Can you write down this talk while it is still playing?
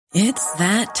It's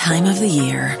that time of the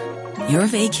year. Your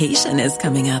vacation is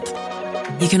coming up.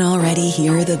 You can already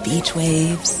hear the beach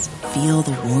waves, feel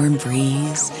the warm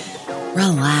breeze,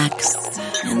 relax,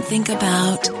 and think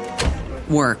about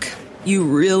work. You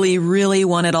really, really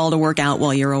want it all to work out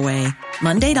while you're away.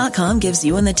 Monday.com gives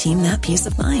you and the team that peace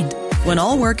of mind. When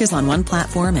all work is on one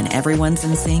platform and everyone's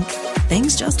in sync,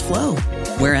 things just flow.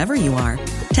 Wherever you are,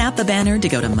 tap the banner to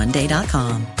go to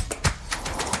Monday.com.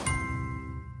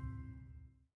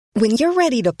 When you're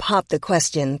ready to pop the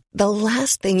question, the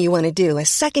last thing you want to do is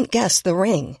second-guess the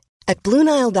ring. At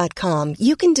BlueNile.com,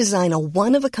 you can design a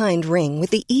one-of-a-kind ring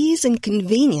with the ease and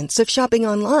convenience of shopping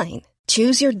online.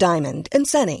 Choose your diamond and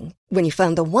setting. When you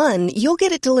find the one, you'll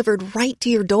get it delivered right to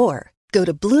your door. Go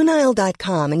to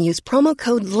BlueNile.com and use promo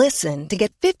code LISTEN to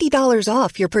get $50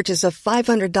 off your purchase of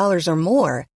 $500 or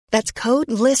more. That's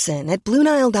code LISTEN at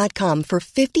BlueNile.com for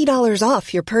 $50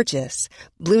 off your purchase.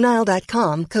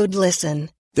 BlueNile.com, code LISTEN.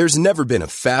 There's never been a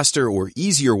faster or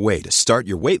easier way to start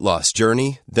your weight loss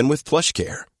journey than with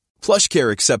PlushCare. PlushCare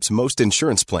accepts most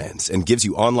insurance plans and gives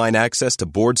you online access to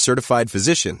board-certified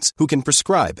physicians who can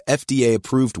prescribe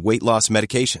FDA-approved weight loss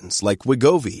medications like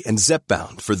Wegovy and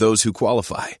Zepbound for those who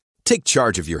qualify. Take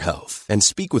charge of your health and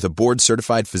speak with a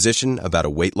board-certified physician about a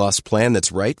weight loss plan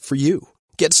that's right for you.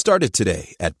 Get started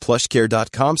today at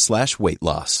plushcare.com/weight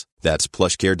loss. That's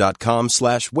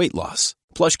plushcare.com/weight loss.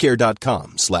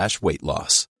 plushcare.com/weight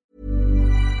loss.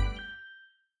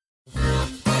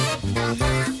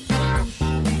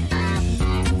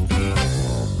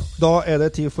 Da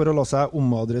det tid for å la seg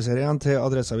omadressere igjen til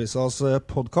Adresseavisas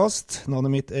podcast.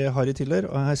 Navnet mitt Harry Tiller,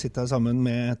 og her sitter jeg sammen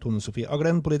med Tone Sofie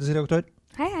Aglen, politisk redaktør.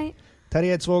 Hei, hei.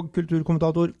 Terje Eidsvåg,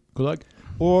 kulturkommentator. God dag.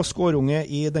 Og skårunge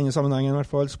I denne sammenhengen I hvert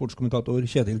fall, sportskommentator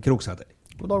Kjetil Kroksæter.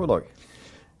 God dag, god dag.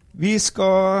 Vi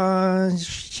skal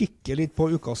kikke litt på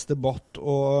ukas debatt,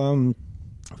 og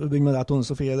for å begynne med deg, Tone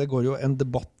Sofie, det går jo en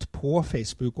debatt på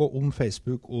Facebook og om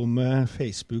Facebook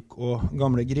og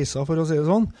gamle griser, for å si det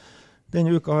sånn.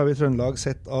 Denne uka har vi I Trøndelag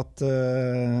sett at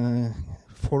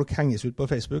folk henges ut på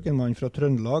Facebook. En mann fra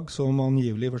Trøndelag som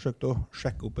angivelig forsøkte å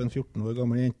sjekke opp en 14 år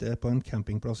gammel jente på en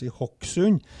campingplass I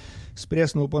Hokksund.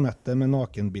 Spres nå på nettet med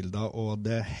nakenbilder og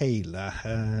det hele.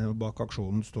 Bak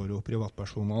aksjonen står jo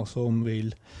privatpersoner som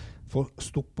vil få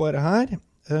stopp på det her.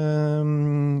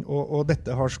 Og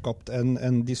dette har skapt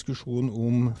en diskusjon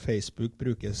om Facebook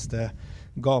brukes til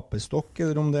gapestokk,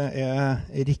 eller om det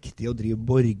riktig å drive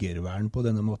borgervern på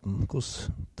denne måten. Hvilke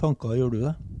tanker gjør du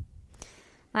det?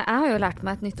 Nei, jeg har jo lært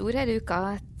meg et nytt ord her I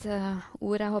uka, et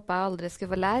ord jeg håper jeg aldri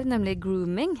skulle få lære, nemlig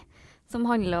grooming, som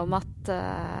handler om at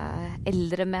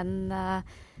eldre menn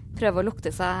prøver å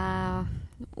lukte seg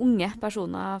unge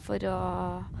personer for å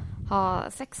ha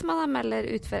sex med dem,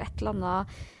 eller utføre et eller annet.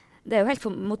 Det jo helt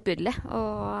motbydelig,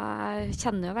 og jeg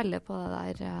kjenner jo veldig på det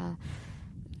der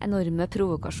enorme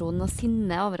provokasjonen og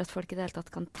sinne over at folk I det hele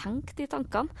tatt kan tenke de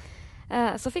tankene.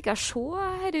 Så fikk jeg se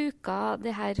her I uka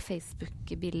det her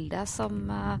Facebook-bildet som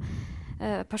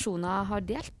personer har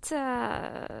delt.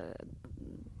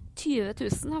 20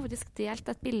 000 har faktisk delt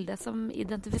et bilde som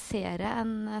identifiserer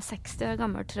en 60 år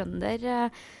gammel trønder.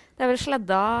 Det vel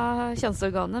sledda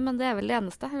kjønnsorganet, men det vel det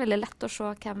eneste. Det veldig lett å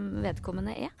se hvem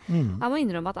vedkommende Jeg må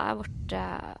innrømme at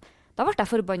da ble jeg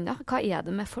forbannet. Hva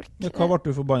det med folk? Ja, hva ble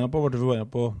du forbannet på? Ble du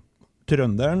forbannet på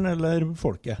trønderen eller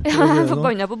folket? Ja, jeg er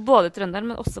forbannet på både trønderen,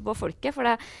 men også på folket. For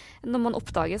når man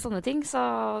oppdager sånne ting, så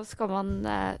skal man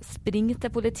springe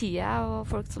til politiet og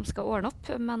folk som skal ordne opp.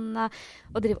 Men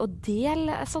å drive og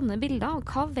dele sånne bilder,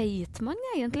 hva vet man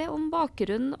egentlig om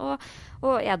bakgrunnen? Og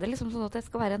det liksom sånn at det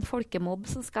skal være en folkemobb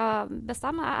som skal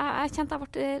bestemme? Jeg kjente jeg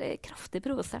ble kraftig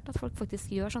provosert at folk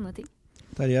faktisk gjør sånne ting.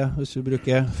 Terje, hvis du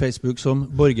bruker Facebook som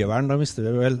borgervern, da mister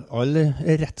vi vel all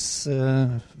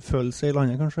rettsfølelse I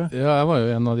landet, kanskje? Ja, jeg var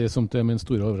jo en av de som til min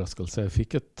store overraskelse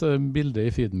fikk et bilde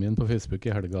I feeden min på Facebook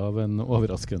I helga av en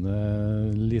overraskende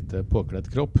lite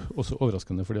påkledd kropp. Også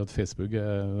overraskende fordi at Facebook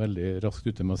veldig raskt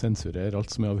ute med å sensurere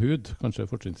alt som av hud, kanskje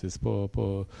fortrinnsvis på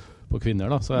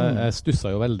kvinner da, så jeg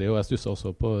stusset jo veldig, og jeg stusset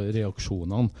også på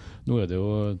reaksjonene. Nå det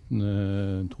jo,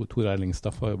 Tor Erling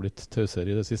Staff har jo blitt tauser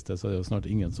I det siste, så det jo snart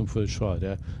ingen som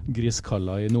forsvarer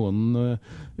griskalla I noen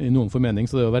formening,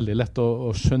 så det jo veldig lett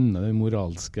å skjønne det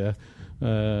moralske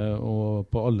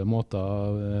og på alle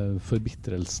måter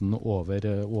forbittrelsen over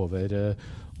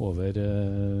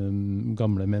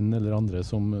gamle menn eller andre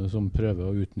som prøver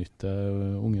å utnytte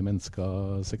unge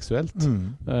mennesker seksuelt.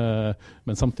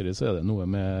 Men samtidig så det noe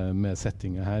med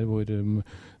settinger her hvor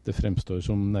det fremstår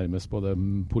som nærmest både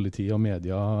politi og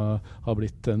media har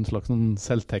blitt en slags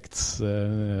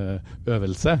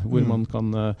selvtektsøvelse, hvor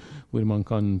man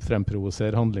kan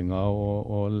fremprovosere handlinger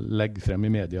og legge frem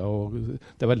i media. Og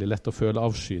det veldig lett å føle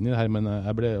avskyen i det her, men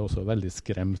jeg ble også veldig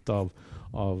skremt av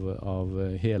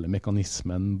hele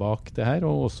mekanismen bak det her,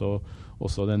 og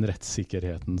også den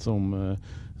rettssikkerheten som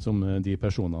de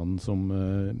personene som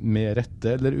med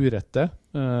rette eller urette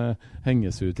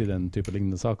henges ut i den type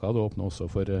lignende saker. Det åpner også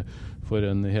for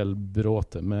en hel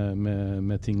bråte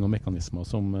med ting og mekanismer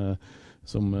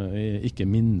som ikke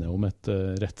minner om et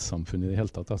rettssamfunn i det hele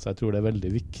tatt. Altså, jeg tror det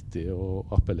veldig viktig å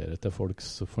appellere til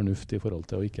folks fornuft i forhold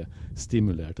til å ikke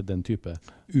stimulere til den type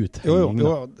uthenging.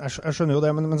 Jo, jeg skjønner jo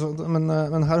det,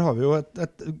 men her har vi jo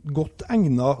et godt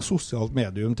egnet sosialt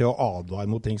medium til å advare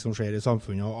mot ting som skjer i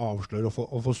samfunnet, og avsløre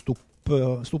og få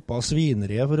stoppa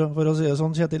svineriet, for å si det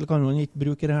sånn. Kjetil, kan man ikke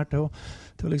bruke det her til å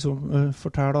liksom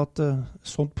fortelle at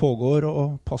sånt pågår,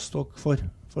 og pass dere for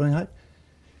den her?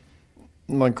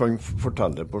 Man kan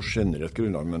fortelle det på generelt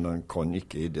grunnlag, men man kan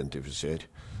ikke identifisere.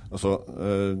 Altså,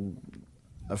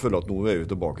 jeg føler at nå er vi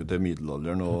tilbake til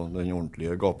middelalderen og den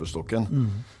ordentlige gapestokken.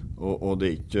 Og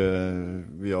det ikke...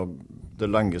 det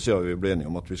lenge siden vi ble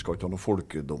enige om at vi skal ikke ha noen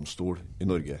folkedomstol i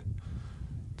Norge.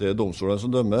 Det domstolene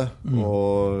som dømmer,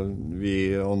 og vi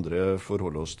andre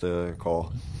forholder oss til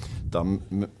hva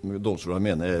domstolene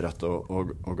mener er rett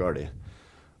og galt.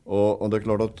 Og det er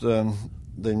klart at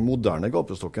den moderne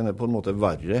gapestokken er på en måte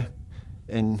verre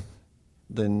enn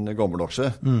den gammeldagse.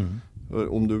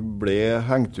 Om du ble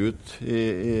hengt ut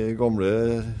i gamle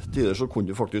tider, så kunne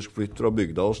du faktisk flytte fra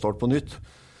bygda og starte på nytt.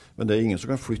 Men det er ingen som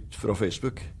kan flytte fra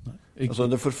Facebook. Altså,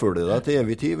 det forfølger deg til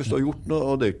evig tid. Hvis du har gjort noe,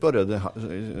 og det er ikke bare det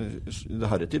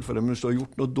her tilfellet, men hvis du har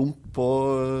gjort noe dumt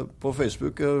på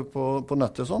Facebook, på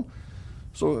nettet sånn,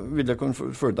 så vil det kunne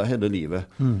følge deg hele livet.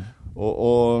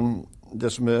 Og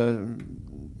det som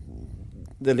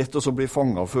det er lett å bli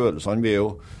fanget av følelsene. Vi er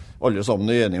jo alle sammen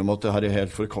enige om at det her er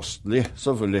helt forkastelig,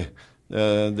 selvfølgelig.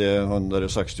 Det han der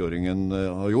 60-åringen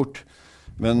har gjort.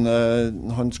 Men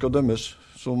han skal dømmes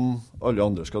som alle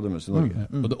andre skal dømmes i Norge.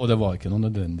 Og det var ikke noe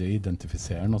nødvendig å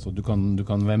identifisere den. Altså, du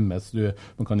kan vemmes,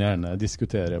 man kan gjerne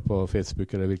diskutere på Facebook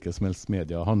eller hvilke som helst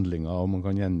media handlinger, og man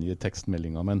kan gjengi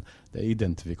tekstmeldinger, men det er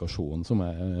identifikasjonen som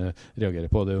jeg reagerer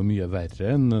på. Det er jo mye verre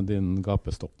enn den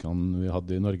gapestokken vi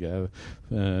hadde i Norge.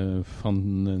 Jeg fant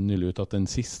nylig ut at den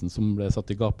siste som ble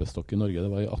satt i gapestokk i Norge,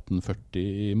 det var i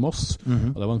 1840 i Moss.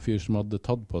 Og det var en fyr som hadde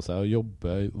tatt på seg å jobbe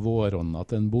våronna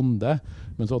til en bonde,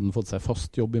 men så hadde han fått seg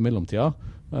fast jobb i mellomtida.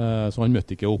 Så han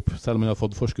møtte ikke opp, selv om han hadde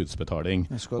fått forskuddsbetaling.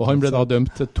 Og han ble da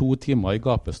dømt til 2 timer i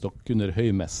gapestokk under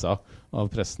høymessa av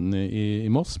presten i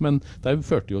Moss, men det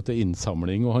førte jo til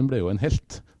innsamling, og han ble jo en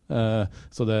helt.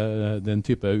 Så den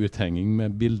type uthenging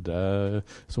med bilder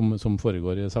som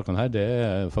foregår i sakene her, det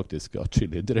er faktisk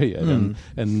atskillig drøyere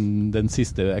enn den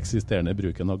siste eksisterende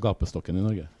bruken av gapestokken i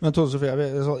Norge. Men Tone Sofie,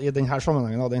 i denne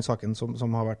sammenhengen av den saken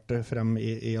som har vært frem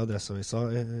i Adresseavisa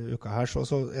i uka her, så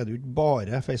er det jo ikke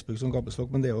bare Facebook som gapestokk,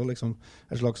 men det er jo liksom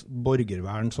et slags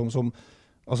borgervern som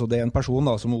altså det er en person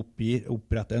da, som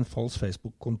oppretter en falsk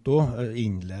Facebook-konto,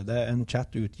 innleder en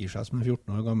chat, utgir seg som en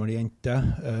 14 år gammel jente,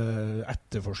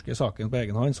 etterforsker saken på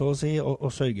egen hånd, så å si,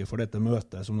 og sørger for dette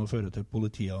møtet som nå fører til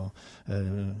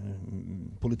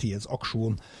politiets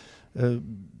aksjon.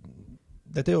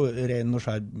 Dette er jo ren og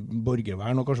skjær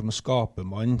borgervern, og kanskje skaper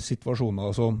man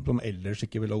situasjoner som ellers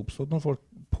ikke ville ha oppstått når folk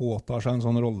påtar seg en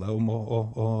sånn rolle om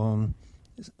å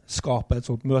skape et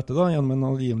sånt møte da, gjennom en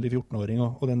algivelig 14-åring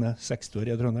og denne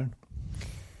 60-årige trønderen.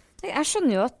 Jeg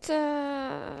skjønner jo at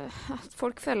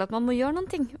folk føler at man må gjøre noen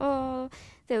ting, og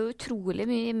det er jo utrolig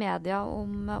mye i media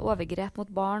om overgrep mot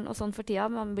barn og sånn for tida.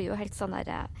 Man blir jo helt sånn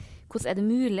der, hvordan er det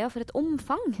mulig, og for et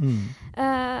omfang?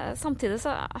 Samtidig så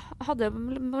hadde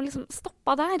man liksom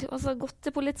stoppet der, og så gått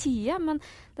til politiet, men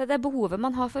det er behovet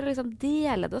man har for å liksom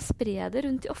dele det og spre det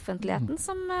rundt i offentligheten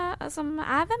som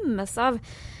jeg vemmes av.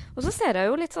 Og så ser jeg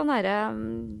jo litt sånn her,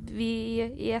 vi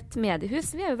i et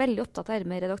mediehus, vi er jo veldig opptatt av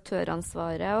med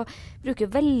redaktøransvaret, og bruker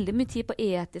veldig mye tid på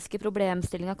etiske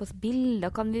problemstillinger, hvilke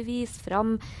bilder kan vi vise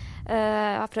fram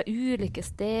fra ulike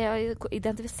steder, og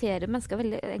identifisere mennesker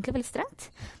egentlig veldig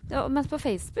strengt. Mens på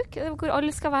Facebook, hvor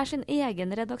alle skal være sin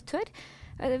egen redaktør,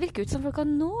 det virker ut som folk har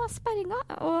nå sperringer,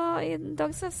 og i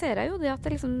dag så ser jeg jo det at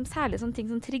det liksom, særlig sånne ting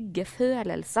som trygge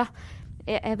følelser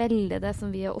er veldig det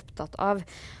som vi er opptatt av.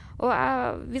 Og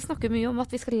vi snakker mye om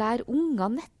at vi skal lære unger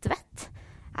nettvett.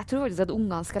 jeg tror faktisk at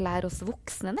ungene skal lære oss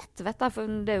voksne nettvett, da, for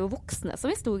det jo voksne som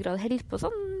i stor grad holder på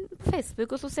sånn på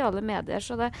Facebook og sosiale medier,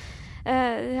 så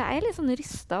jeg litt sånn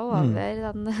rystet over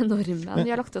den normen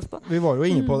vi har lagt oss på. Vi var jo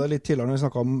inne på det litt tidligere når vi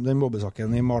snakket om den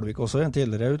mobbesaken i Malvik også, en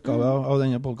tidligere utgave av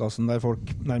denne podcasten der folk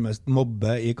nærmest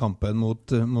mobber i kampen mot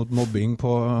mobbing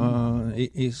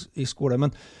i skole,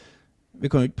 men vi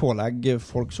kan jo ikke pålegge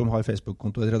folk som har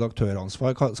Facebook-konto et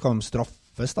redaktøransvar. Skal de straffes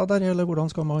da der, eller hvordan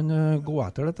skal man gå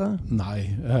etter dette?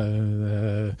 Nei,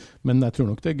 men jeg tror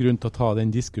nok det grunn til å ta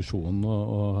den diskusjonen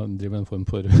og drive en form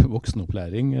for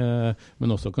voksenopplæring,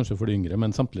 men også kanskje for de yngre.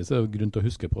 Men samtidig så er det grunn til å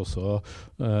huske på også,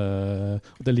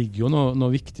 det ligger jo noe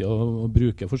viktig å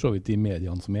bruke for så vidt i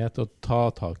mediene som til å ta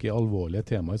tak i alvorlige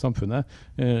temaer i samfunnet.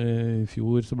 I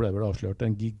fjor så ble vel avslørt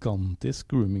en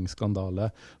gigantisk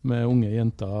grooming-skandale med unge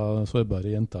jenter,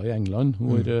 sårbare jenter i England,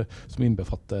 som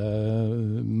innbefatter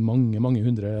mange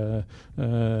hundre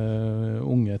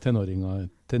unge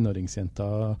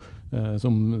tenåringsjenter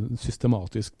som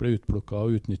systematisk ble utplukket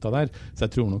og utnyttet der. Så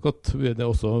jeg tror nok at det er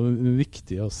også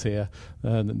viktig å se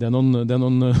det er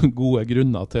noen gode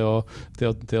grunner til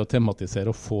å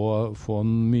tematisere og få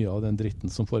mye av den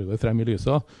dritten som foregår frem i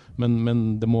lyset,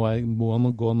 men det må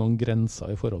gå noen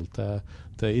grenser i forhold til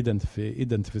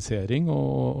identifisering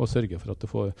og sørge for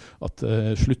at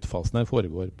sluttfasen her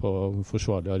foregår på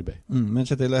forsvarlig arbeid. Men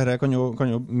Kjetil, dette kan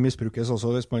jo misbrukes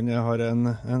også hvis man har en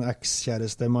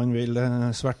ekskjæreste man vil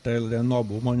sverte, eller en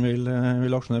nabo man vil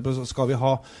aksjonere på. Så skal vi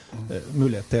ha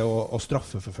mulighet til å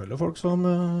straffeforfølge folk som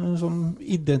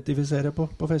identifiserer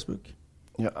på Facebook?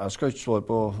 Ja, jeg skal ikke svare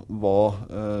på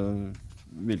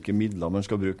hvilke midler man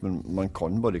skal bruke, men man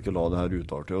kan bare ikke la det her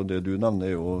utarte. Og det du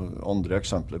nevner er jo andre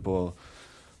eksempler på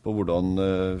hvordan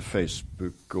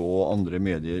Facebook og andre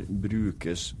medier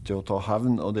brukes til å ta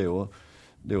hevn, og det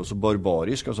er jo så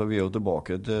barbarisk. Altså, vi er jo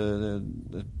tilbake til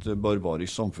et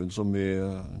barbarisk samfunn som vi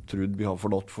trodde vi har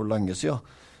forlatt for lenge siden.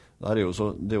 Det er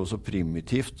jo så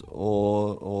primitivt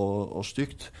og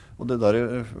stygt. Og det der er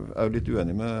jeg jo litt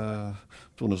uenig med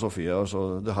Tone Sofie.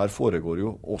 Altså, det her foregår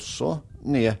jo også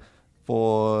ned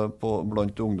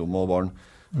blant ungdom og barn.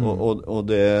 Og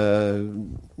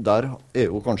der er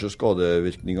jo kanskje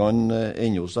skadevirkningene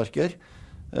enda sterkere,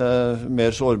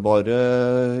 mer sårbare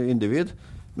individ.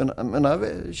 Men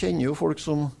jeg kjenner jo folk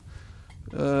som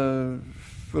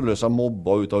føler seg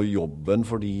mobba ut av jobben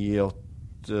fordi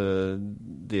at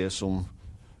det som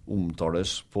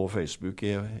omtales på Facebook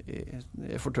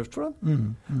er for tøft for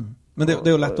dem. Men det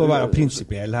er jo lett å være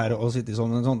prinsipiell her og sitte i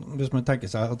sånn, hvis man tenker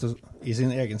seg at i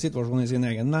sin egen situasjon, i sin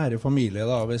egen nære familie,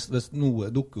 da, hvis noe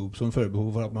dukker opp som fører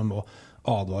behov for at man må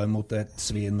advare mot et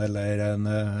svin eller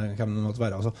hvem det måtte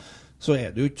være, så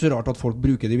er det jo ikke så rart at folk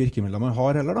bruker de virkemidlene man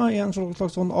har heller da, i en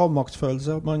slags sånn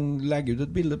avmaktsfølelse, at man legger ut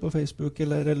et bilde på Facebook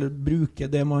eller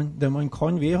bruker det man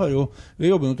kan. Vi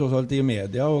jobber jo tross alt i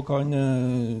media og kan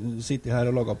sitte her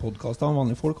og lage podcaster.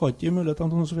 Vanlige folk har ikke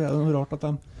mulighetene, så er det noe rart at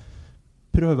de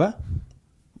prøver.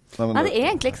 Nei, det er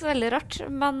egentlig ikke så veldig rart,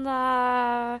 men,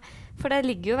 for det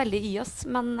ligger jo veldig i oss,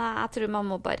 men jeg tror man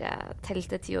må bare telle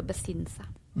til tid og besinne seg.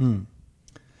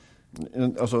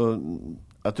 Altså,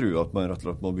 jeg tror at man rett og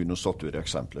slett må begynne å statuere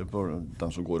eksempler på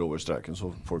dem som går over streken,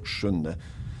 så folk skjønner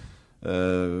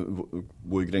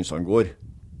hvor grensene går.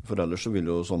 For ellers så vil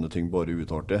jo sånne ting bare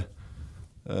utarte.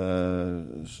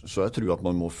 Så jeg tror at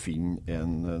man må finne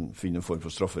en form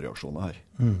for straffereaksjoner her.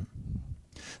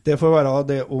 Det får være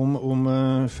det om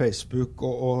Facebook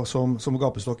og som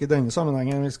gapestokk i denne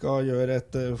sammenhengen. Vi skal gjøre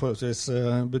et forholdsvis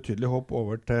betydelig hopp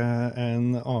over til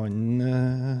en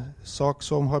annen sak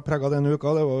som har preget denne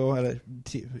uka. Det var jo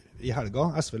i helga.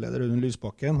 SV-leder Audun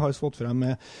Lysbakken har fått frem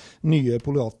med nye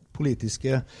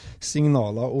politiske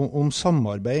signaler om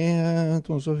samarbeid.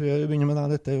 Tone Sofie, vi begynner med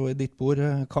deg. Dette er jo i ditt bord.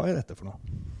 Hva er dette for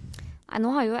noe? Nei, nå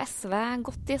har jo SV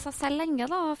gått i seg selv lenge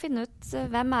da, og finne ut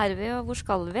hvem er vi og hvor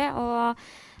skal vi, og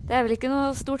det er vel ikke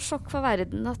noe stort sjokk for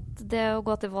verden at det å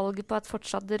gå til valg på et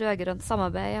fortsatt rødgrønt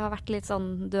samarbeid har vært litt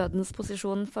sånn dødens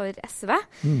posisjon for SV.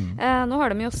 Nå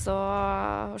har de jo også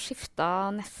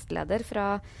skiftet nestleder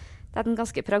fra den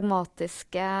ganske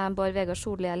pragmatiske Bård Vegar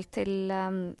Solhjell til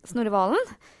Snorre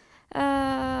Valen.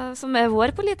 Som er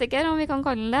vår politiker, om vi kan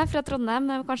kalle det, fra Trondheim.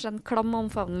 Det er kanskje en klam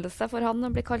omfavnelse for han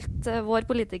å bli kalt vår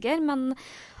politiker, men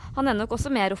han er nok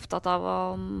også mer opptatt av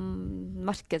å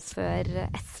markedsføre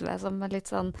SV som et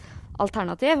litt sånn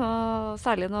alternativ, og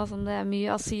særlig nå som det er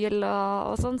mye asyl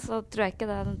og sånn, så tror jeg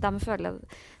ikke de føler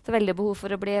så veldig behov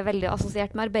for å bli veldig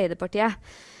assosiert med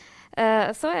Arbeiderpartiet.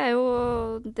 Så er jo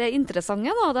det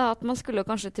interessante da, det at man skulle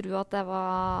kanskje tro at det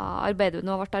var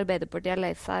nå ble Arbeiderpartiet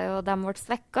lei seg og de ble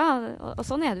svekket, og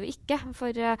sånn er det jo ikke,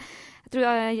 for jeg Jeg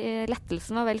tror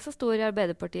lettelsen var vel så stor I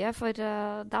Arbeiderpartiet, for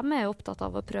de jo opptatt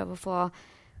av å prøve å få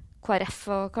KrF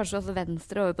og kanskje også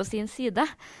Venstre over på sin side.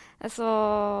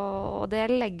 Og det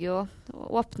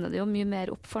åpner det jo mye mer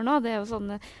opp for nå. Det jo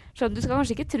sånn, du skal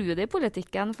kanskje ikke tro det I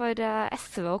politikken, for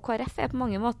SV og KrF på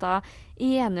mange måter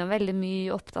enige om veldig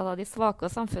mye opptatt av de svake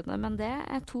av samfunnet, men det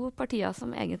to partier som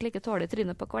egentlig ikke tåler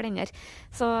trynet på hverandre.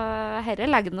 Så herre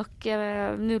legger nok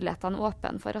mulighetene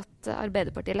åpne for at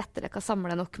Arbeiderpartiet lettere kan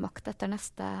samle nok makt etter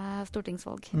neste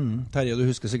stortingsvalg. Terje, du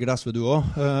husker sikkert SV du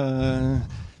også.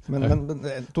 Men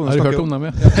Tone har hørt om dem,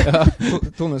 ja.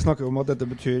 Tone snakker om at dette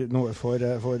betyr noe for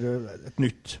et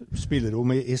nytt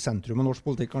spillerom I sentrum av norsk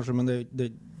politikk, kanskje, men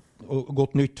det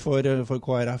godt nytt for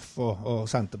KrF og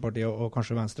Senterpartiet og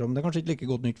kanskje Venstre, men det kanskje ikke like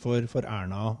godt nytt for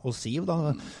Erna og Siv,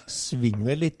 da. Svinger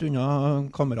vel litt unna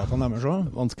kameratene deres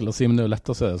også? Vanskelig å si, men det jo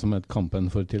lett å se det som et kampen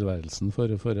for tilværelsen for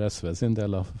SV sin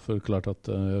del. For klart at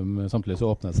samtidig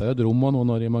så åpner seg et rom og nå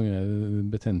når I mange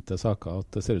betente saker at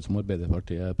det ser ut som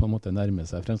Arbeiderpartiet på en måte nærmer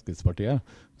seg Fremskrittspartiet,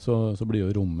 så blir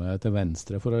jo rommet til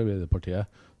venstre for Arbeiderpartiet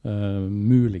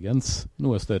muligens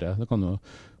noe større. Det kan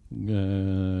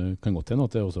godt hende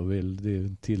at det også vil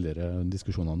de tidligere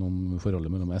diskusjonene om forholdet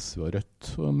mellom SV og Rødt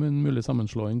og en mulig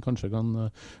sammenslåing kanskje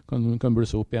kan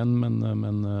blusse opp igjen,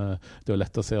 men det jo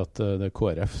lett å se at det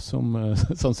KrF som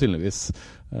sannsynligvis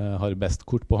har best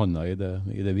kort på hånda I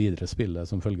det videre spillet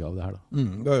som følge av det her. Da.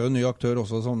 Vi har jo en ny aktør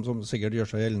også som sikkert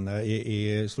gjør seg gjeldende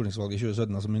I stortingsvalget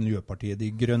 2017, som Miljøpartiet De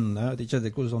Grønne. Det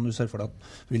ikke hvordan du ser for deg at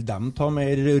vil de ta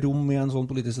mer rom I en sånn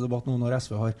politisk debatt nå når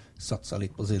SV har satt seg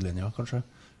litt på sidelinja, kanskje?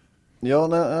 Ja,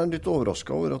 jeg litt overrasket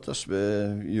over at SV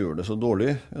gjør det så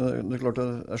dårlig. Det klart,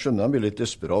 jeg skjønner de blir litt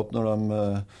desperat når de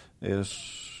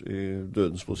I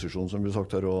dødens posisjon, som blir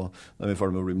sagt her, og de I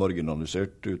ferd med å bli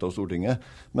marginalisert ut av Stortinget.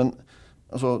 Men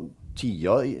altså,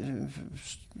 tida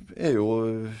jo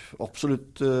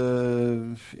absolutt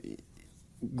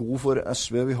god for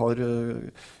SV. Vi har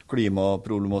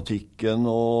klimaproblematikken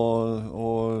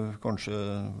og kanskje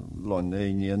landet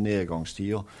inn I en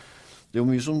nedgangstid, og det jo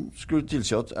mye som skulle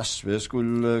tilsi at SV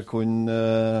skulle kunne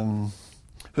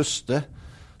høste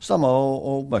stemmer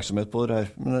og oppmerksomhet på det her.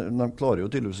 Men de klarer jo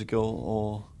tydeligvis ikke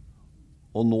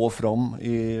å nå fram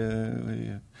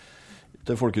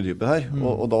til folkedypet her.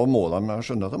 Og da må de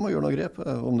skjønne at de må gjøre noe grep.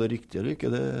 Om det riktig eller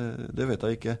ikke, det vet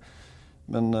jeg ikke.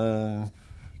 Men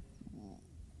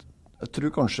jeg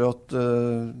tror kanskje at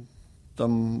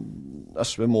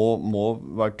SV må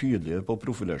være tydelige på å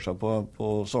profilere seg på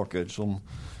saker som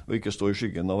og ikke stå I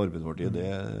skyggen av Arbeiderpartiet.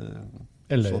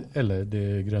 Eller De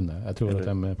Grønne. Jeg tror at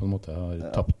de på en måte har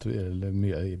tapt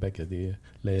mye I begge de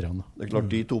leirene. Det klart,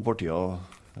 de to partiene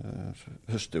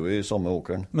høster jo I samme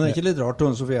åkeren. Men det ikke litt rart,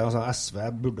 Tone Sofie? Altså, SV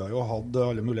burde jo hatt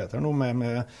alle muligheter nå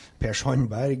med Per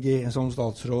Sandberg som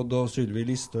statsråd og Sylvi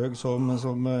Listhaug som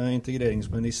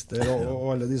integreringsminister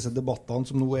og alle disse debattene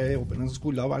som nå I åpne, som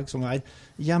skulle ha vært som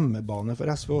hjemmebane for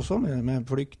SV også, med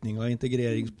flyktninger,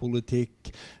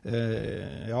 integreringspolitikk,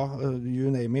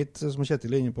 you name it, som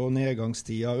Kjetil inne på,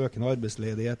 nedgangstida, økende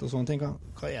arbeidsledighet og sånne ting.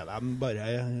 Hva de bare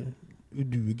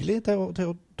udugelige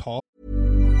til å ta?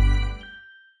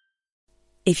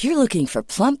 If you're looking for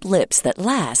plump lips that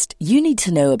last, you need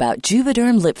to know about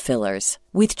Juvederm lip fillers.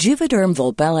 With Juvederm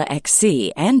Volbella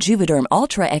XC and Juvederm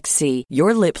Ultra XC,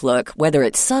 your lip look, whether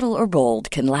it's subtle or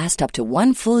bold, can last up to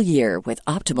 1 full year with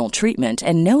optimal treatment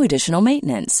and no additional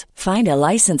maintenance. Find a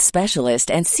licensed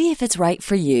specialist and see if it's right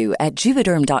for you at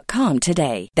Juvederm.com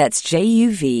today. That's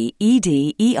JUVEDERM.com.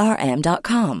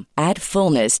 Add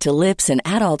fullness to lips in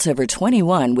adults over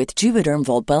 21 with Juvederm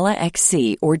Volbella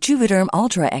XC or Juvederm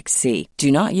Ultra XC. Do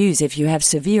not use if you have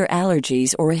severe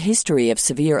allergies or a history of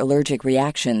severe allergic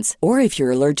reactions, or if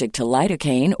you're allergic to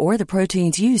lidocaine or the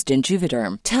proteins used in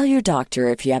Juvederm. Tell your doctor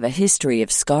if you have a history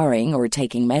of scarring or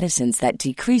taking medicines that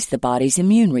decrease the body's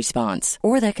immune response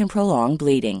or that can prolong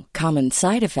bleeding. Common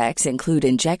side effects include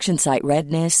injection site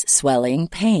redness, swelling,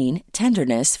 pain,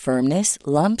 tenderness, firmness,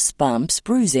 lumps, bumps,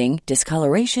 bruising,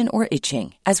 discoloration, or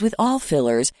itching. As with all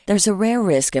fillers, there's a rare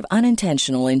risk of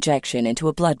unintentional injection into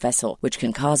a blood vessel, which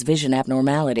can cause vision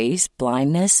abnormalities,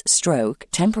 blindness, stroke,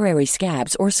 temporary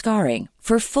scabs, or scarring.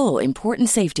 For full, important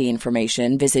safety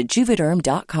information, visit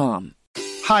Juvederm.com.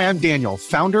 Hi, I'm Daniel,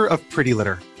 founder of Pretty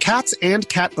Litter. Cats and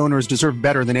cat owners deserve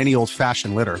better than any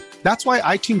old-fashioned litter. That's why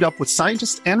I teamed up with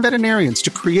scientists and veterinarians to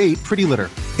create Pretty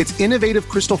Litter. Its innovative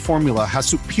crystal formula has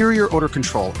superior odor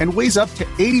control and weighs up to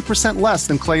 80% less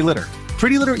than clay litter.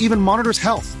 Pretty Litter even monitors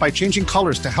health by changing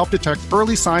colors to help detect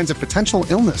early signs of potential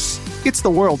illness. It's the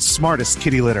world's smartest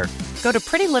kitty litter. Go to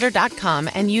prettylitter.com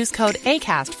and use code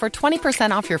ACAST for 20%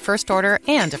 off your first order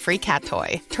and a free cat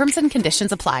toy. Terms and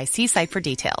conditions apply. See site for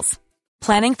details.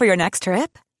 Planning for your next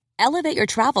trip? Elevate your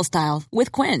travel style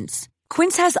with Quince.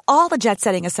 Quince has all the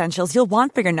jet-setting essentials you'll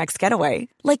want for your next getaway,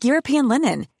 like European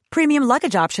linen, premium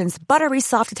luggage options, buttery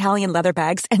soft Italian leather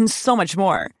bags, and so much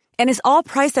more. And is all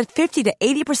priced at 50 to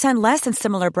 80% less than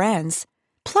similar brands.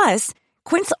 Plus,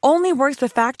 Quince only works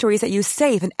with factories that use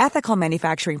safe and ethical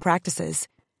manufacturing practices.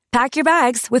 Pack your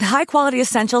bags with high-quality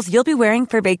essentials you'll be wearing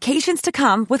for vacations to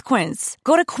come with Quince.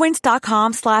 Go to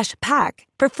quince.com/pack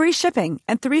for free shipping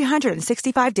and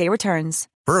 365-day returns.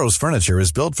 Burrow's furniture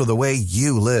is built for the way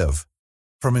you live.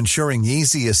 From ensuring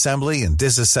easy assembly and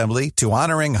disassembly to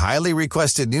honoring highly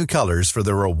requested new colors for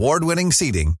their award-winning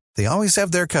seating, they always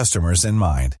have their customers in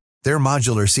mind. Their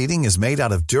modular seating is made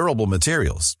out of durable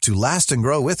materials to last and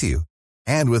grow with you.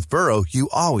 And with Burrow, you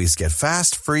always get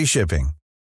fast, free shipping.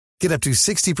 Get up to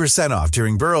 60% off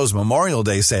during Burrow's Memorial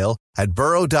Day sale at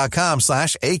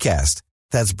burrow.com/ACAST.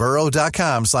 That's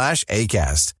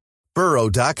burrow.com/ACAST.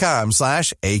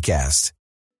 burrow.com/ACAST.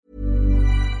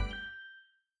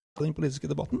 Den politiske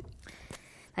debatten?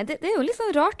 Nei, det jo litt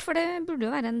sånn rart, for det burde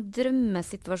jo være en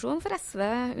drømmesituasjon for SV,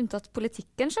 unntatt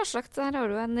politikken, selvsagt. Her har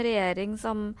du en regjering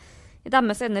som i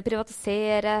deres øyne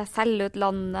privatiserer, selger ut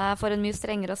landet, får en mye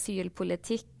strengere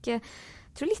asylpolitikk.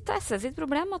 Jeg tror litt av SV sitt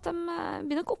problem at de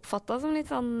blir nok oppfattet som litt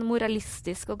sånn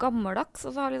moralistisk og gammeldags,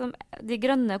 og så har liksom de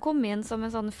grønne kommet inn som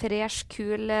en sånn fresh,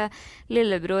 kul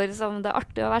lillebror som det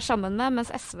artig å være sammen med,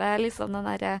 mens SV liksom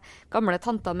den der gamle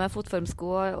tanta med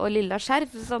fotformsko og lilla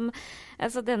skjerf.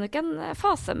 Så det nok en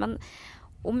fase, men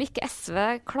om ikke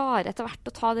SV klarer etter hvert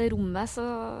å ta det rommet, så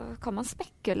kan man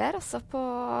spekulere altså på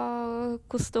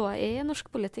hvordan det i norsk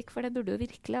politikk, for det burde jo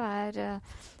virkelig være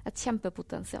et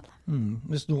kjempepotensial.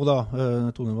 Hvis nå da,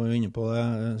 Tone var jo inne på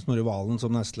det, Snorre Valen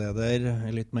som nestleder,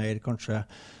 litt mer kanskje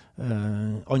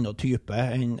annen type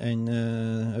enn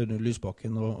Audun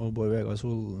Lysbakken og Bård Vegar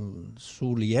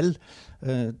Solhjell.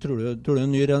 Tror du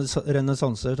en ny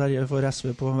renessanse for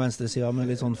SV på venstresiden med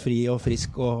litt sånn fri og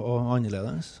frisk og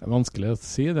annerledes? Det vanskelig å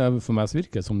si. For meg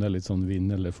virker det som det litt sånn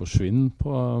vinn eller forsvinn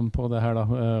på det her da.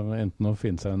 Enten å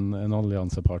finne seg en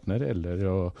alliansepartner eller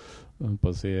å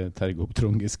terge opp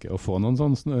Trond Giske og få noen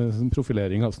sånn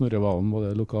profilering av Snorre Valen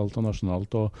både lokalt og nasjonalt,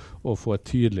 og få et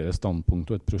tydeligere standpunkt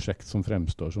og et prosjekt som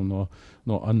fremstår som noe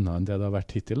annet enn det har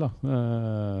vært hittil da.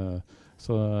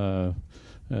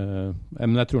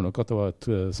 Men jeg tror nok at det var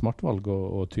et smart valg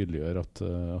å tydeliggjøre at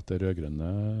det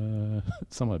rødgrønne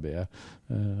samarbeidet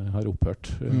har opphørt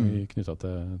knyttet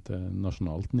til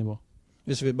nasjonalt nivå.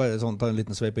 Hvis vi bare tar en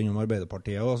liten sveip innom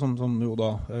Arbeiderpartiet, som jo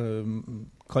da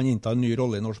kan innta en ny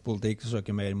rolle i norsk politikk,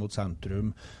 søke mer mot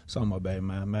sentrum, samarbeid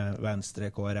med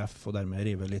Venstre, KrF, og dermed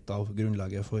rive litt av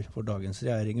grunnlaget for dagens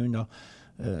regjering unna.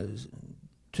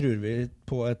 Tror vi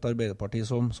på et Arbeiderparti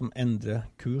som endrer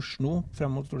kurs nå,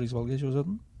 frem mot stortingsvalget i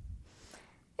 2017?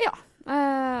 Ja,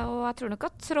 og jeg tror nok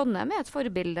at Trondheim et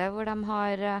forbilde hvor de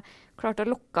har klart å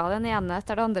lukke den ene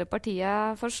etter det andre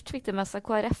partiet. Først fikk de med seg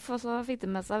KrF, og så fikk de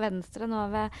med seg Venstre nå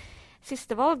ved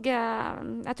siste valg.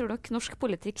 Jeg tror nok norsk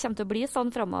politikk kommer til å bli sånn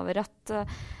fremover at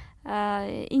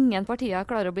ingen partier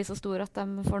klarer å bli så store at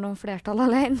de får noen flertall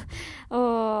alene.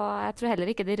 Og jeg tror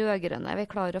heller ikke de rødgrønne vil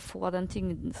klare å få den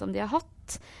tyngden som de har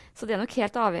hatt. Så de er nok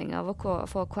helt avhengig av å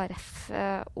få KrF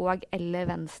og eller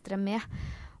Venstre med.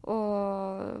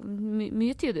 Og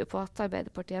mye tyder jo på at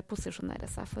Arbeiderpartiet posisjonerer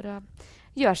seg for å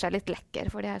gjøre seg litt lekker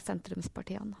for de her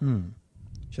sentrumspartiene.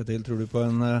 Kjetil, tror du på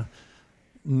en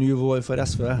ny vår for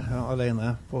SV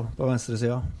alene på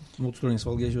venstresiden mot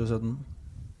stortingsvalget i 2017?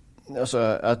 Altså,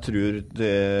 jeg tror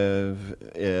det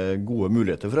er gode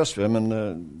muligheter for SV, men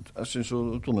jeg synes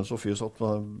jo Tone Sofie satt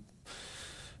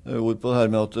ord på det her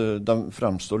med at de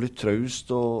fremstår litt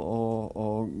traust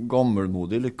og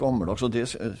gammelmodig, litt gammeldags.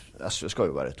 SV skal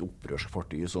jo være et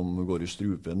opprørsparti som går i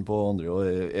strupen på andre og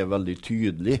er veldig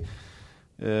tydelig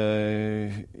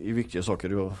i viktige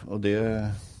saker. Og det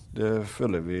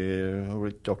føler vi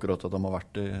ikke akkurat at de har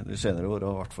vært de senere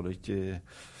årene, i hvert fall ikke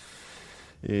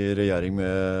i regjering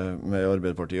med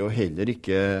Arbeiderpartiet, og heller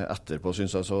ikke etterpå,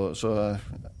 synes jeg. Så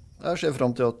jeg ser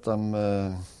frem til at de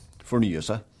fornyer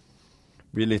seg.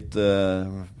 Blir litt,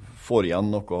 får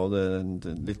igjen noe av det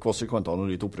litt kvass i kantene og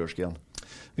litt opprørsk igjen.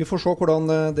 Vi får se hvordan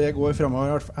det går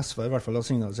fremover. SV i hvert fall har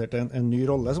signalisert en ny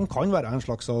rolle som kan være en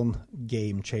slags sånn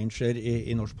game changer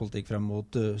i norsk politikk frem mot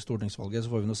stortingsvalget.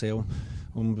 Så får vi nå se om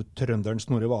trønderen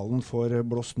Snorre Valen får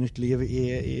blåst nytt liv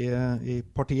i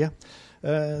partiet.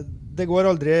 Det går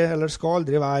aldri, eller skal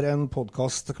aldri være en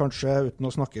podcast kanskje uten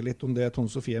å snakke litt om det Tone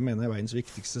Sofie mener er verdens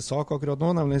viktigste sak akkurat nå,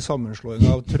 nemlig sammenslåing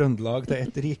av Trøndelag til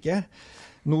ett rike.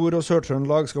 Nord- og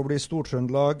Sør-Trøndelag skal bli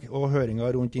Stor-Trøndelag, og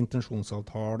høringen rundt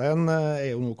intensjonsavtalen er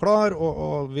jo nå klar,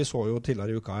 og vi så jo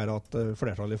tidligere i uka her at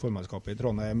flertallet i formannskapet i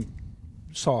Trondheim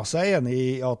sa seg enig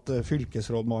i at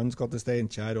fylkesrådmannen skal til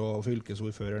Steinkjer, og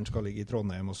fylkesordføreren skal ligge i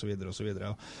Trondheim, og så videre, og så videre.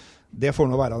 Det får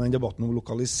nå være den debatten om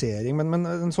lokalisering, men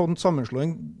en sånn sammenslåing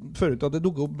fører til at det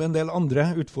dukker opp en del andre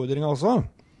utfordringer også.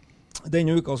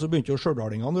 Denne uka så begynte jo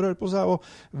stjørdalingene å røre på seg, og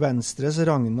Venstres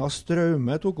Ragna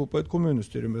Straume tok opp på et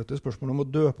kommunestyremøte spørsmål om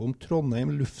å døpe om Trondheim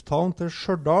lufthavn til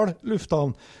Stjørdal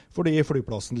lufthavn, fordi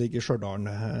flyplassen ligger i Stjørdal.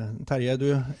 Terje, du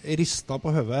ristet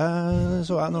på høvet,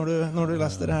 så jeg, når du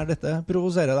leste det her. Dette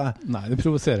provoserer deg? Nei, det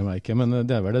provoserer meg ikke, men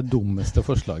det vel det dummeste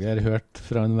forslaget jeg har hørt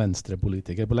fra en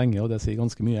venstrepolitiker på lenge, og det sier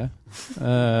ganske mye.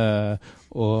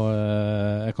 Og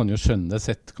jeg kan jo skjønne det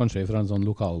sett kanskje fra en sånn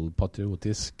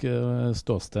lokalpatriotisk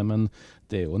ståsted, men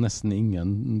det er jo nesten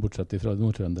ingen, bortsett fra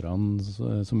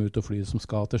nordtrønderne som er ute og flyr, som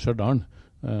skal til Stjørdal.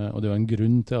 Og det er jo en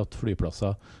grunn til at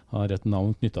flyplasser har et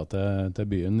navn knyttet til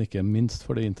byen, ikke minst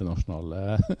for det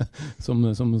internasjonale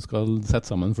som skal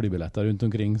sette sammen flybilletter rundt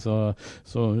omkring. Så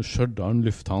Stjørdal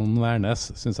lufthavn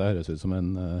Værnes synes jeg høres ut som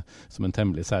en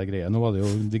temmelig sær greie. Nå var det jo,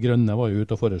 De Grønne var jo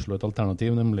ute og foreslo et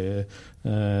alternativ, nemlig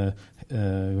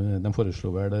de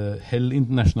foreslo vel Hell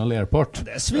International Airport.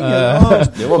 Det svinger,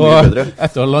 det var mye bedre.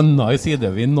 Etter å ha landet i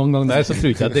sidevind noen gang der, så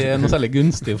tror ikke jeg det er noe særlig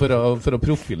gunstig for å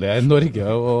profilere Norge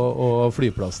og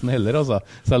flyplassen heller, altså.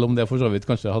 Selv om det for så vidt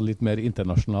kanskje hadde litt mer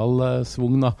internasjonal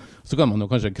svung, da. Så kan man jo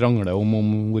kanskje krangle om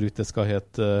hvorvidt det skal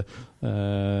hete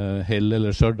Hell eller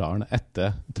Stjørdal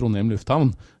etter Trondheim lufthavn.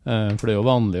 For det er jo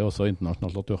vanlig også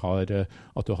internasjonalt at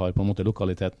du har på en måte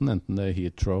lokaliteten, enten det er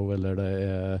Heathrow eller det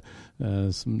er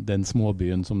den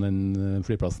småbyen som den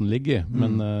flyplassen ligger i.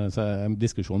 Men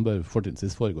diskusjonen bør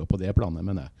fortrinnsvis foregå på det planet,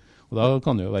 mener jeg. Og da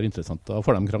kan det jo være interessant, da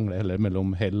får de krangle heller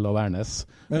mellom Hell og Værnes.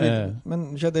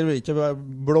 Men det vil ikke være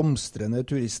blomstrende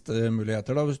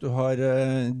turistmuligheter da, hvis du har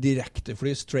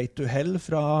direktefly straight to Hell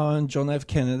fra John F.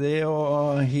 Kennedy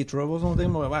og Heathrow og sånne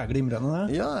ting, må jo være glimrende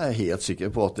det? Ja, jeg er helt sikker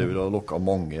på at det vil ha lokket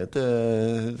mange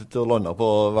til å lande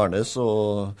på Værnes,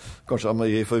 og kanskje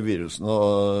de i forvirrelsen å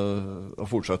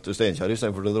fortsette Steinkjer i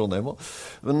stedet for til Trondheim.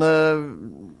 Men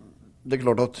det er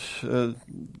klart at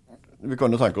vi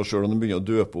kan jo tenke oss selv om de begynner å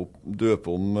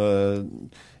døpe om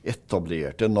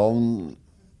etablerte navn.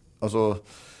 Altså,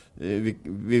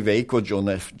 vi vet hvor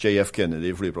JF Kennedy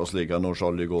flyplass ligger, når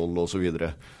Charles de Gaulle og så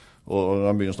videre. Og når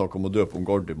de begynner å snakke om å døpe om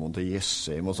Gardermoen til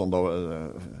Jessheim og sånn, da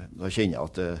kjenner jeg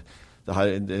at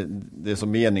det er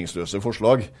så meningsløse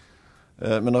forslag.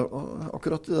 Men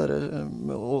akkurat det der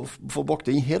med å få bakt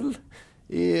inn Hell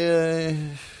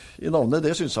i navnet,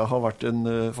 det synes jeg har vært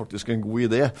faktisk en god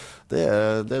idé. Det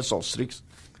er salgstriks.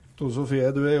 Tone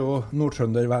Sofie, du er jo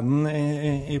Nordtrøndervennen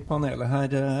i panelet her.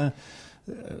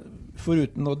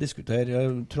 Foruten å diskutere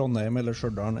Trondheim eller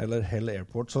Stjørdal eller Hell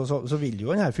Airport, så vil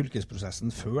jo denne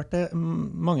fylkesprosessen føre til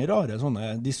mange rare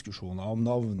sånne diskusjoner om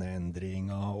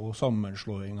navneendringer og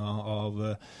sammenslåinger av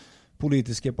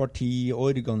politiske parti,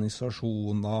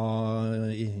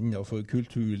 organisasjoner innenfor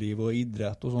kulturliv og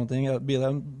idrett og sånne ting. Blir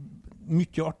det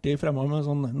mye artig fremover med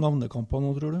sånne navnekamper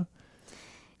nå, tror du?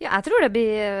 Ja, jeg tror det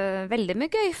blir veldig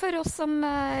mye gøy for oss som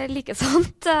liker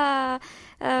sånt.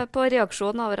 På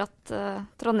reaksjonen over at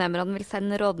trondheimerne vil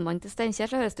sende rådmann til Steinkjer,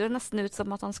 så høres det jo nesten ut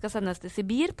som at han skal sendes til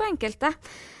Sibir på enkelte.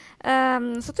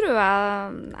 Så tror jeg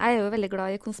er jo veldig glad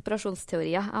i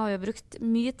konspirasjonsteorier. Jeg har jo brukt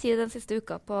mye tid den siste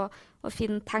uka på å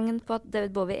finne tegn på at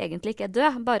David Bowie egentlig ikke er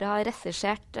død, bare har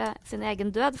regissert sin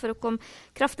egen død for å komme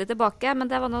kraftig tilbake, men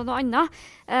det var noe annet.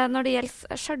 Når det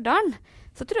gjelder Stjørdal,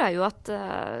 så tror jeg jo at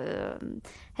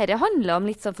dette handler om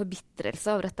litt sånn forbitrelse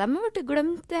over at de har vært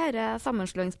glemt i denne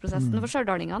sammenslåingsprosessen, for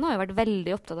stjørdalingene har jo vært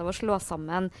veldig opptatt av å slå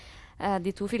sammen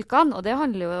de to fylkene, og det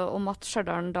handler jo om at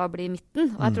Stjørdal da blir i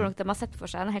midten, og jeg tror nok de har sett for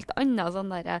seg en helt annen sånn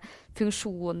der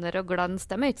funksjoner og glans.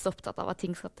 De er ikke så opptatt av at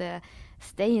ting skal til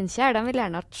Steinkjer, de vil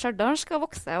gjerne at Stjørdal skal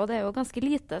vokse, og det er jo ganske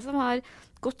lite som har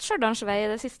gått Stjørdals vei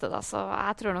i det siste da, så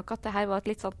jeg tror nok at det her var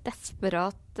et litt sånn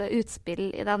desperat utspill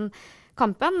i den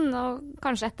kampen, og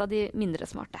kanskje et av de mindre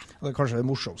smarte. Det er kanskje det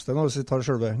morsomste når vi tar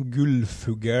selve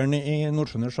gullfuglen i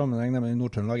Nord-Trønders sammenheng, nemlig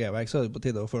Nord-Trøndelag E-vek, så er det på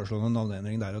tide å foreslå noen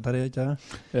navneendring der, og Terje, ikke det?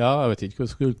 Ja, jeg vet ikke hva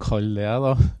jeg skulle kalle det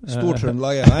da.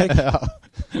 Stor-Trøndelag E-vek? Ja.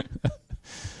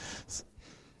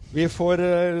 Vi får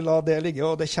la det ligge,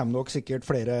 og det kommer nok sikkert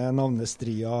flere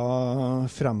navnestrier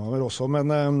fremover også,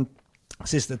 men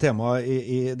siste tema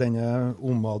i denne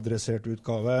omadresserte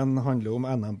utgaven handler om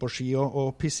NM på ski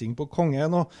og pissing på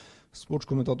kongen, og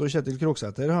Sportskommentator Kjetil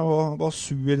Kroksæter var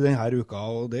sur denne uka,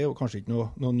 og det er jo kanskje ikke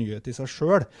noe nyhet i seg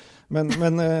selv. Men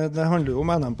det handler jo om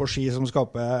NM på ski som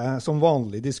skaper som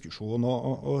vanlig diskusjon,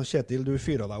 og Kjetil, du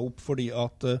fyrer deg opp fordi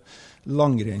at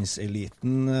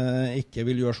langrennseliten ikke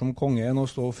vil gjøre som kongen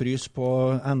og stå og fryse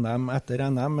på NM etter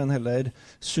NM, men heller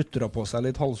sutra på seg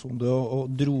litt halsonde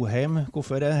og dro hjem.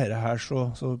 Hvorfor er dette her så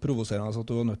provoserende at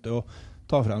du var nødt til å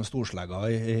ta frem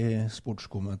storslegga i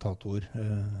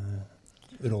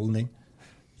sportskommentatorrollen din?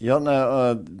 Ja,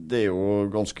 det er jo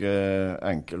ganske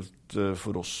enkelt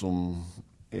for oss som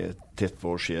er tett på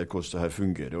og ser hvordan det her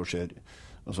fungerer og ser.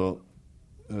 Altså,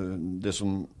 det som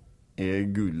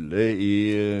er gullet i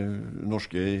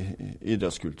norske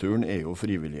idrettskulturen er jo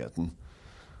frivilligheten.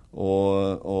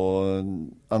 Og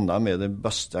NM er det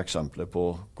beste eksempelet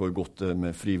på hvor godt det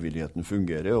med frivilligheten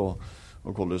fungerer, og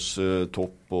hvordan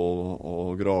topp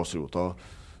og grasrota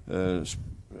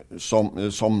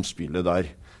samspillet der.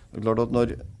 Det er klart at når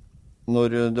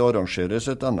det arrangeres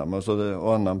et NM,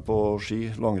 og NM på ski,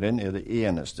 langrenn, er det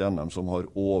eneste NM som har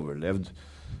overlevd.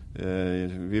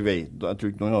 Jeg tror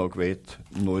ikke noen av dere vet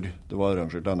når det var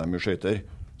arrangert NM i skøyter,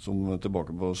 som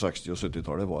tilbake på 60- og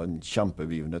 70-tallet var en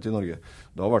kjempebegivenhet i Norge.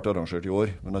 Det har vært arrangert i år,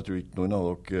 men jeg tror ikke noen av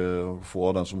dere, få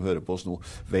av dem som hører på oss nå,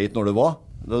 vet når det var.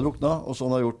 Det har drukna, og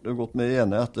sånn har gått med det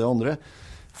ene etter det andre,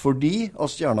 fordi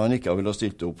at stjernene ikke vil ha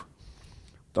stilt opp.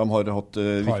 De har hatt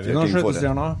viktige ting for det. Har vi noen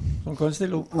skjøtestjerner som kan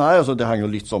stille opp? Nei, altså det henger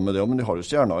jo litt sammen med det, men de har jo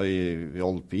stjerner i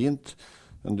alpint.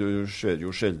 Men du ser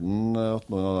jo sjelden at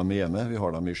noen av dem er hjemme. Vi har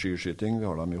dem i skiskyting, vi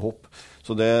har dem i hopp.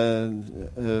 Så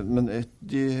men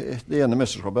det ene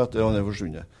mesterskapet etter han er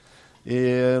forsvunnet. I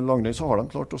langrenn så har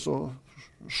de klart å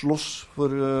slåss for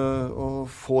å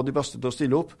få de beste til å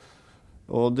stille opp,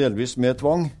 og delvis med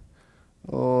tvang.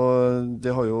 Og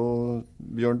det har jo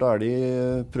Bjørn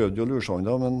Dæhlie prøvd å lure seg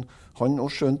unna, men han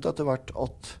også skjønte etter hvert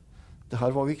at det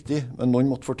her var viktig, men noen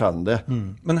måtte fortelle det.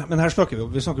 Men her snakker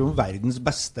vi snakker om verdens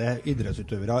beste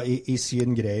idrettsutøvere i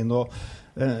sin grein, og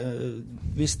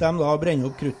hvis de da brenner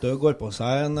opp kruttet og går på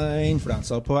seg en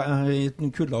influensa på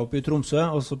kulda oppe i Tromsø,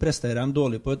 og så presterer de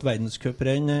dårlig på et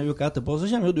verdenscuprenn uka etterpå, så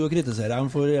kommer jo du og kritiserer dem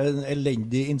for en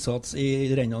elendig innsats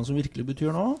i rennene som virkelig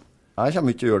betyr noe. Jeg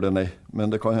kommer ikke til å gjøre det, nei. Men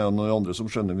det kan hende noen andre som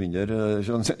skjønner mindre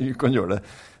kan gjøre det.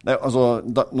 Nei, altså,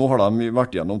 nå har de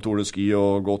vært gjennom Tour de Ski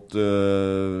og gått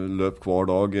løp hver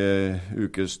dag,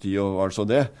 ukes tid og altså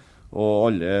det.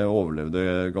 Og alle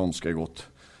overlevde ganske godt.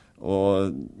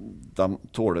 Og de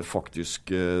tåler faktisk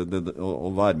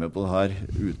å være med på det her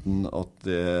uten at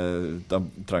de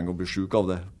trenger å bli syke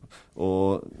av det.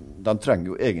 Og de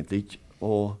trenger jo egentlig ikke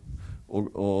å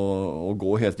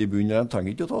gå helt i bunnen. De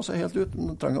trenger ikke å ta seg helt ut, men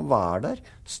de trenger å være der,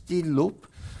 stille opp,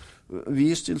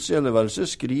 vis tilstedeværelse,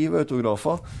 skrive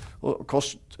autografer og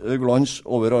kaste glans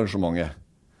over arrangementet.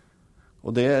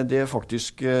 Og det er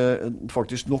faktisk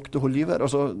nok til å holde liv her.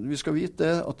 Altså, vi skal vite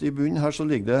det, at i bunnen her så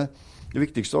ligger det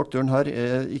viktigste aktøren her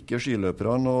er ikke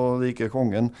skiløperne og det er ikke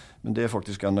kongen, men det er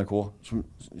faktisk NRK, som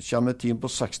kommer et team på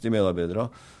 60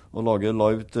 medarbeidere og lager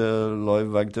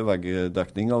live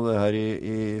vegg-til-vegg-dekning av det her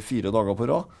i 4 dager på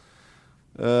rad,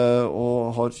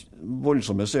 og har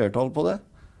voldsomme seertall på det.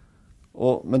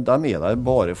 Men de er der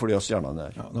bare fordi at stjernene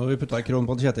er der. Ja, nå har vi puttet kron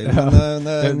på Kjetil,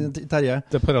 men Terje?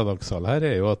 Det paradoksale her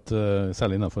er jo at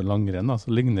særlig innenfor langrenn så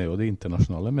ligner jo de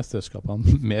internasjonale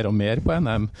mesterskapene mer og mer på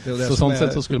NM. Så sånn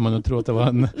sett så skulle man jo tro at det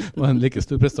var en like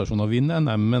stor prestasjon å vinne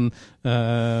NM, men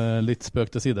litt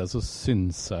spøk til side så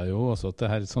synes jeg jo også at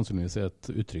det her sannsynligvis er et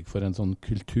uttrykk for en sånn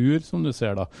kultur, som du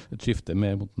ser da, et skifte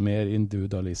mot mer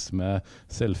individualisme,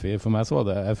 selfie. For meg så var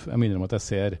det, jeg minner om at jeg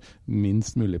ser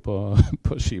minst mulig på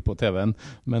ski på TV,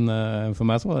 men for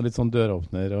meg så var det litt sånn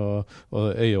døråpner og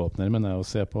øyeåpner, mener jeg, å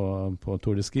se på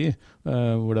Tour de Ski,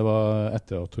 hvor det var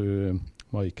etter at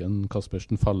Maiken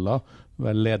Kaspersen Falla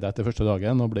vel ledet etter første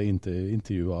dagen og ble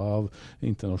intervjuet av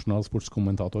internasjonal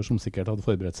sportskommentator som sikkert hadde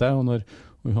forberedt seg, og når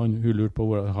han lurte på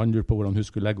hvordan hun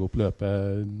skulle legge opp løpet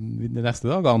de neste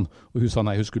dagene, og hun sa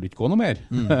nei, hun skulle ikke gå noe mer.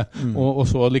 Og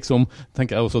så liksom,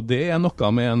 tenker jeg også, det er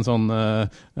noe med en sånn,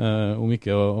 om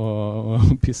ikke å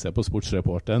pisse på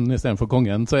sportsreporten i stedet for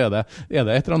kongen, så er det et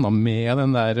eller annet med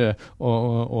den der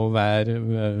å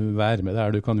være med der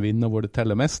du kan vinne og hvor det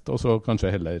teller mest, og så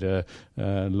kanskje heller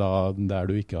la der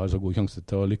du ikke har så god sjanse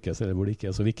til å lykkes, eller hvor det ikke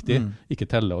er så viktig,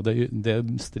 ikke telle. Og det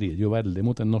strider jo veldig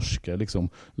mot den norske liksom,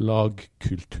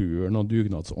 lagkulturen og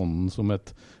dugnadsånden som et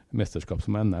mesterskap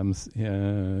som NM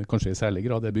kanskje i særlig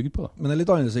grad bygd på. Da. Men det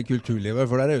litt annerledes i kulturlivet,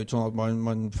 for der jo ikke sånn at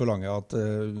man forlanger at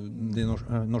de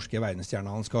norske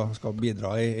verdensstjernene skal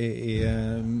bidra i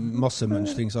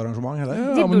massemønstringsarrangement, eller?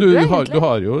 Ja, men du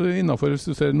har jo innenfor, hvis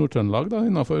du ser Nord-Trøndelag,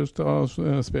 innenfor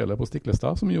spillet på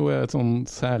Stiklestad, som jo et sånn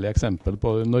særlig eksempel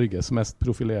på Norges mest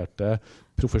profilerte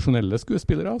profesjonelle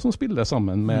skuespillere som spiller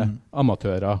sammen med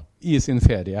amatører i sin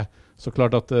ferie. Så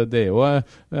klart at det jo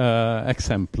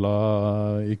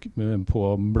eksempler på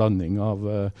blanding av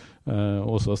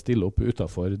også å stille opp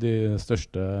utenfor de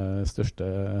største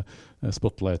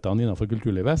spotlightene innenfor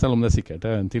kulturlivet, selv om det sikkert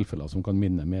en tilfelle som kan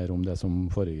minne mer om det som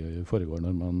foregår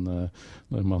når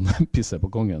man pisser på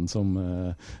kongen, som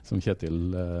Kjetil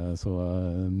så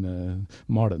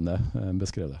malende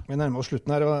beskrev det. Vi nærmer oss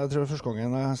slutten her, og jeg tror første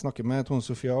gangen jeg snakker med Tone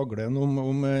Sofie Aglen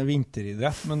om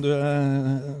vinteridrett, men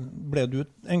ble du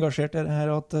engasjert i det her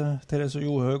at Therese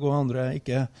Johaug og andre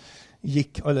ikke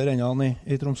gikk alle rennene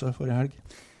i Tromsø forrige helg?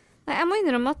 Nei, jeg må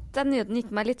innrømme at den nyheten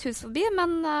gikk meg litt hus forbi,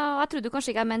 men jeg trodde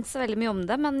kanskje ikke jeg mente så veldig mye om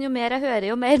det, men jo mer jeg hører,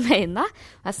 jo mer mener jeg.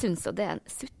 Jeg synes jo det en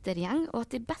suttergjeng, og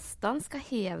at de beste skal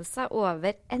heve seg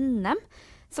over NM,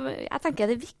 som jeg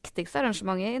tenker det viktigste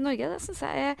arrangementet i Norge. Det synes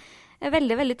jeg er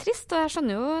veldig, veldig trist, og jeg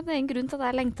skjønner jo det en grunn til at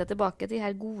jeg lengter tilbake til de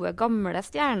her gode, gamle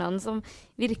stjernene som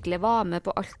virkelig var med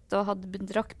på alt og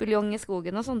drakk buljong i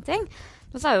skogen og sånne ting.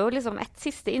 Men så er jo liksom et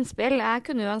siste innspill. Jeg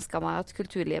kunne jo ønsket meg at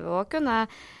kulturlivet også kunne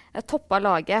toppa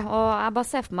laget, og jeg bare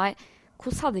ser for meg,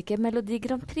 hvordan hadde ikke Melodi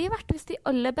Grand Prix vært hvis de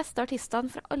aller beste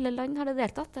artistene fra alle land hadde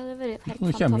deltatt? Det hadde vært helt fantastisk.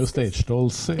 Nå kommer jo Stage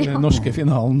Dolls i den norske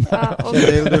finalen. Ja,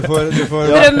 du får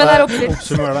drømmen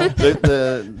oppfylt.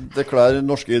 Det klær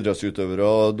norske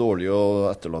idrettsutøvere dårlig å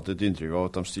etterlate et inntrykk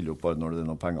av at de stiller opp bare når det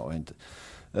noen penger å hente.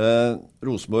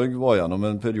 Rosenborg var gjennom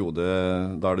en periode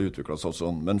der det utviklet seg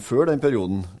sånn, men før den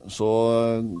perioden så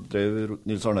drev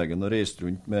Nils Arne Eggen og reiste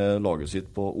rundt med laget sitt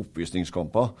på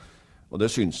oppvisningskamper, og det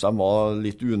synes de var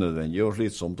litt unødvendig og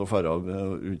slitsomt å fære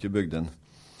rundt i bygden.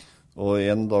 Og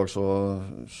en dag så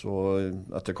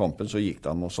etter kampen så gikk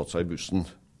de og satt seg i bussen,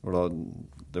 for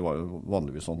det var jo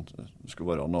vanligvis sånn, det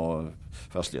skulle være noen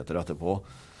festligheter etterpå.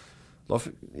 Da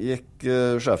gikk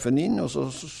sjefen inn, og så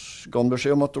ga han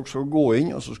beskjed om at dere skal gå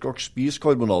inn, og så skal dere spise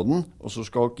karbonaden, og så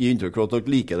skal dere gi inntrykk av at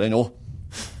dere liker den også.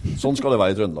 Sånn skal det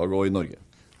være i Trøndelag og i Norge.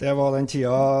 Det var den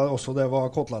tida også det var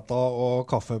koteletter og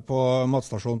kaffe på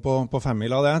matstasjonen på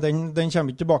 5-mila. Den kommer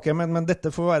ikke tilbake, men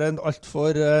dette får være alt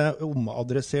for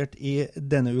omadressert i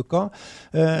denne uka.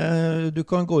 Du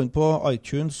kan gå inn på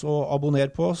iTunes og abonnere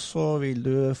på oss, så vil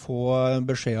du få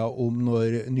beskjeder om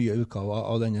når nye utgaver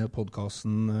av denne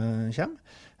podcasten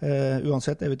kommer.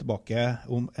 Uansett vi tilbake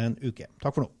om en uke.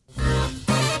 Takk for nå.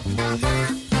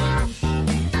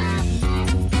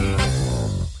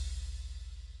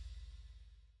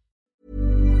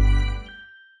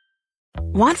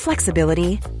 Want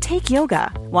flexibility? Take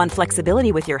yoga. Want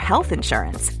flexibility with your health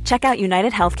insurance? Check out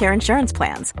United Healthcare Insurance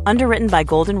Plans. Underwritten by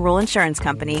Golden Rule Insurance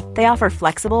Company, they offer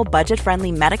flexible,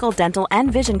 budget-friendly medical, dental,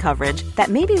 and vision coverage that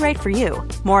may be right for you.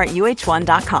 More at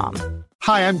uh1.com.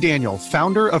 Hi, I'm Daniel,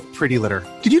 founder of Pretty Litter.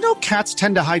 Did you know cats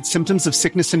tend to hide symptoms of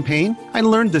sickness and pain? I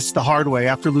learned this the hard way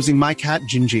after losing my cat,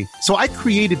 Gingy. So I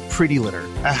created Pretty Litter,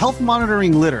 a health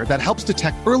monitoring litter that helps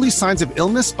detect early signs of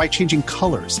illness by changing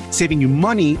colors, saving you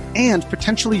money and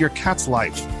potentially your cat's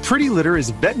life. Pretty Litter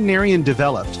is veterinarian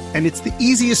developed, and it's the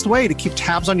easiest way to keep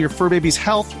tabs on your fur baby's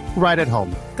health right at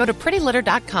home. Go to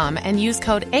prettylitter.com and use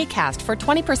code ACAST for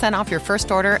 20% off your first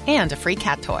order and a free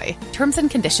cat toy. Terms and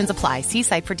conditions apply. See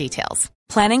site for details.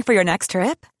 Planning for your next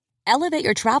trip? Elevate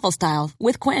your travel style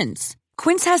with Quince.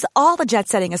 Quince has all the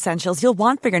jet-setting essentials you'll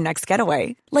want for your next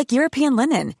getaway, like European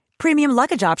linen, premium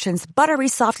luggage options, buttery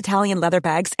soft Italian leather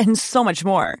bags, and so much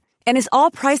more. And is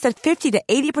all priced at 50 to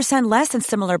 80% less than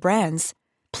similar brands.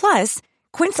 Plus,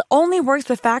 Quince only works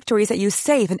with factories that use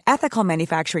safe and ethical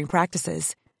manufacturing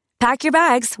practices. Pack your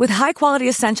bags with high-quality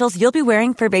essentials you'll be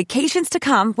wearing for vacations to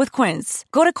come with Quince.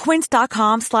 Go to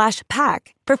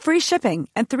quince.com/pack for free shipping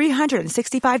and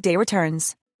 365-day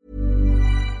returns.